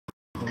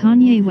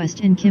Kanye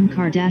West and Kim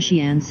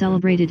Kardashian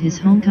celebrated his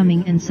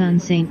homecoming and son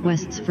Saint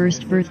West's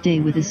first birthday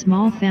with a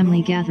small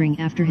family gathering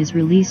after his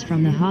release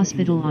from the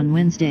hospital on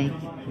Wednesday,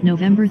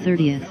 November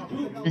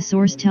 30th, a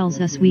source tells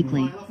Us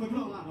Weekly.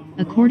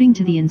 According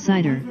to the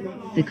insider,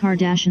 the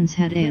Kardashians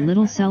had a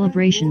little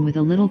celebration with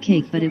a little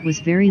cake, but it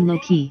was very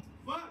low-key.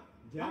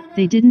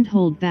 They didn't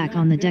hold back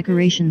on the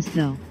decorations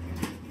though.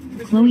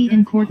 Khloe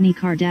and Kourtney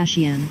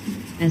Kardashian,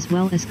 as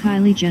well as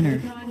Kylie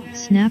Jenner,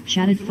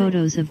 Snapchatted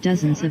photos of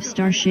dozens of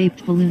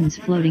star-shaped balloons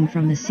floating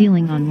from the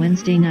ceiling on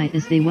Wednesday night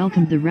as they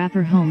welcomed the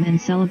rapper home and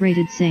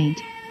celebrated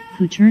Saint,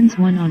 who turns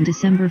 1 on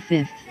December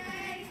 5th.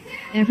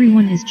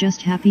 "Everyone is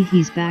just happy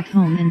he's back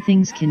home and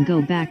things can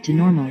go back to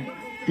normal,"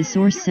 the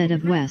source said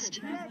of West.